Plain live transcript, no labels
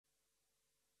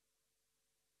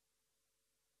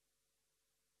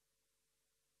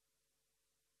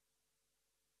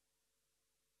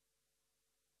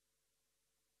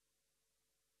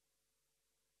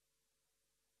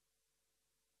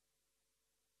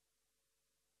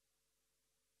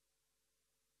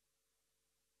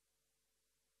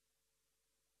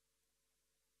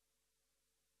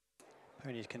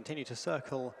Ponies continue to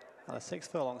circle at a 6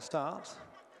 furlong start.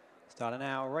 Starter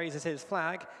now raises his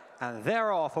flag, and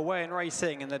they're off away in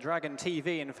racing in the Dragon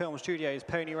TV and Film Studios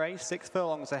pony race. 6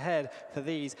 furlongs ahead for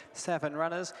these 7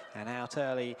 runners, and out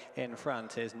early in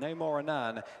front is No More or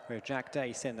None with Jack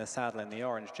Dace in the saddle in the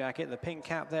orange jacket. The pink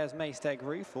cap, there's Maesteg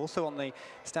Roof. Also on the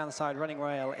stand side running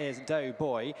rail is Doe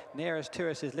Boy. Nearest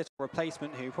to us is Little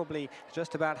Replacement, who probably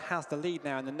just about has the lead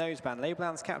now in the noseband.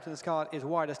 Leibland's Captain Scarlet is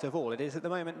widest of all. It is at the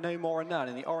moment No More or None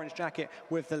in the orange jacket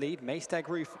with the lead. Maesteg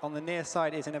Roof on the near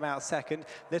side is in about second.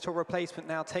 Little Replacement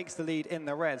now takes the lead in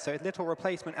the red. So it's Little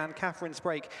Replacement and Catherine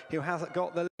Sprake who has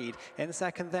got the lead. In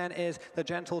second then is the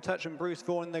Gentle Touch and Bruce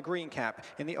Vaughan in the green cap.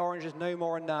 In the orange is No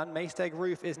More or None. Maesteg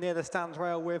Roof is near the stands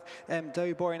rail with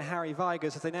Doe Boy and Harry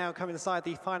Vigers as they now come inside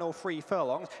the final 3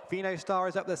 furlongs. Vino Star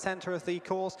is up the centre of the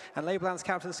course, and Leibland's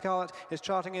Captain Scarlet is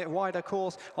charting a wider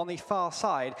course on the far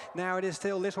side. Now it is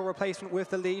still Little Replacement with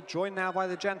the lead, joined now by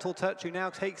the Gentle Touch, who now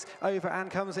takes over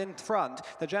and comes in front.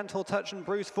 The Gentle Touch and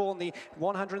Bruce Vaughan, the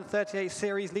 138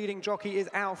 series leading jockey, is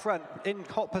out front. In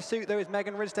hot pursuit there is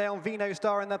Megan Ridsdale and Vino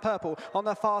Star in the purple. On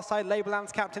the far side,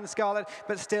 Leibland's Captain Scarlet,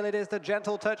 but still it is the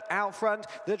Gentle Touch out front.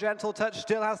 The Gentle Touch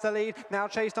still has the lead, now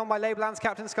chased on by Leibland's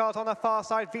Captain Scarlet on the far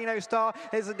side. Vino Star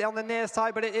is on the near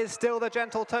side, but it is still the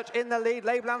Gentle Touch in the lead.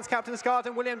 Leibland's Captain Scarlet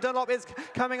and William Dunlop is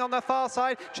coming on the far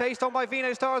side, chased on by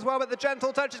Vino Star as well, but the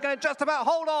Gentle Touch is going to just about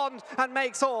hold on and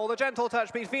makes all. The Gentle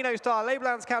Touch beats Vino Star,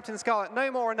 Leibland's Captain Scarlet,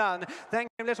 No More or None. Then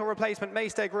came Little Replacement,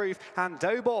 Maesteg Roof and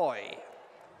Doe Boy.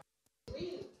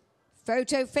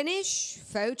 Photo finish,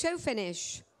 photo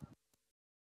finish.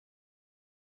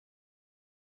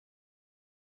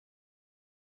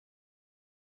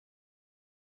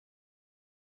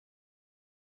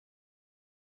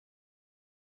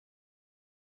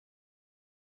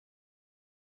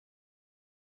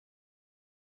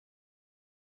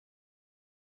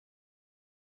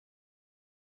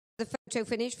 The photo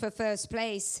finish for first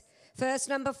place. First,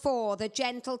 number 4, the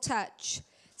Gentle Touch.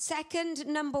 Second,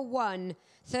 number 1.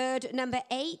 Third, number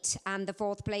 8. And the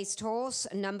 4th placed horse,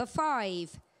 number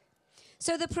 5.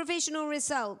 So the provisional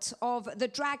result of the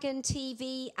Dragon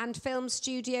TV and Film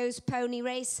Studios pony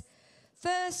race.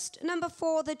 First, number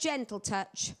 4, the Gentle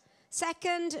Touch.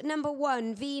 Second, number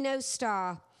 1, Vino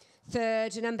Star.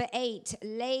 Third, number 8,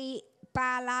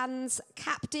 Leibland's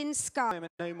Captain Scarlet.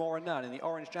 No More or None in the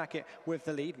orange jacket with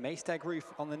the lead. Maesteg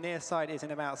Roof on the near side is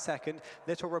in about second.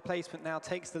 Little Replacement now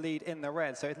takes the lead in the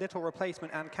red. So it's Little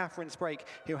Replacement and Catherine Sprake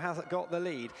who has got the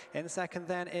lead. In second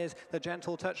then is the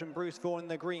Gentle Touch and Bruce Vaughan in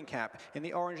the green cap. In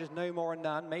the orange is No More or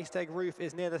None. Maesteg Roof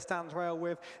is near the stands rail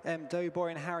with Doe Boy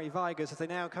and Harry Vigers as they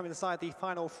now come inside the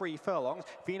final 3 furlongs.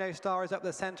 Vino Star is up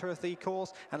the centre of the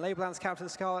course, and Leibland's Captain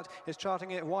Scarlet is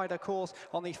charting a wider course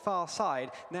on the far side.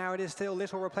 Now it is still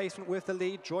Little Replacement with the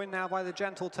lead, joined now by the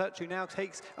Gentle Touch, who now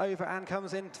takes over and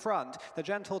comes in front. The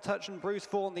Gentle Touch and Bruce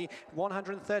Vaughan, the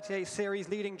 138 series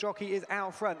leading jockey, is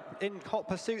out front. In hot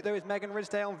pursuit there is Megan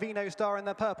Ridsdale and Vino Star in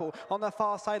the purple. On the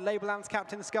far side, Leibland's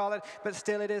Captain Scarlet, but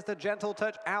still it is the Gentle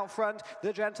Touch out front.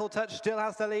 The Gentle Touch still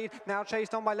has the lead, now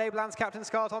chased on by Leibland's Captain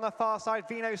Scarlet on the far side.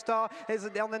 Vino Star is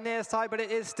on the near side, but it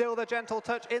is still the Gentle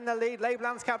Touch in the lead.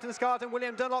 Leibland's Captain Scarlet and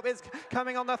William Dunlop is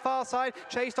coming on the far side,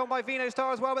 chased on by Vino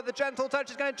Star as well, but the Gentle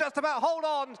Touch is going to just about hold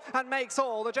on and makes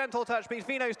all. The Gentle Touch beats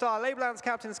Vino Star, Leibland's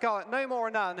Captain Scarlet, No More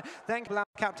or None. Then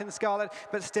Captain Scarlet,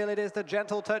 but still it is the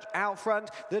Gentle Touch out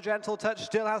front. The Gentle Touch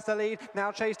still has the lead, now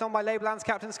chased on by Leibland's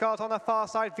Captain Scarlet on the far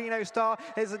side. Vino Star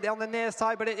is on the near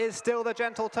side, but it is still the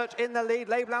Gentle Touch in the lead.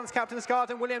 Leibland's Captain Scarlet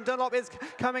and William Dunlop is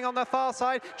coming on the far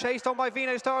side, chased on by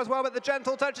Vino Star as well, but the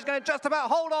Gentle Touch is going to just about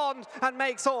hold on and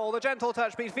makes all. The Gentle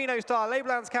Touch beats Vino Star,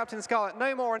 Leibland's Captain Scarlet,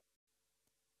 No More.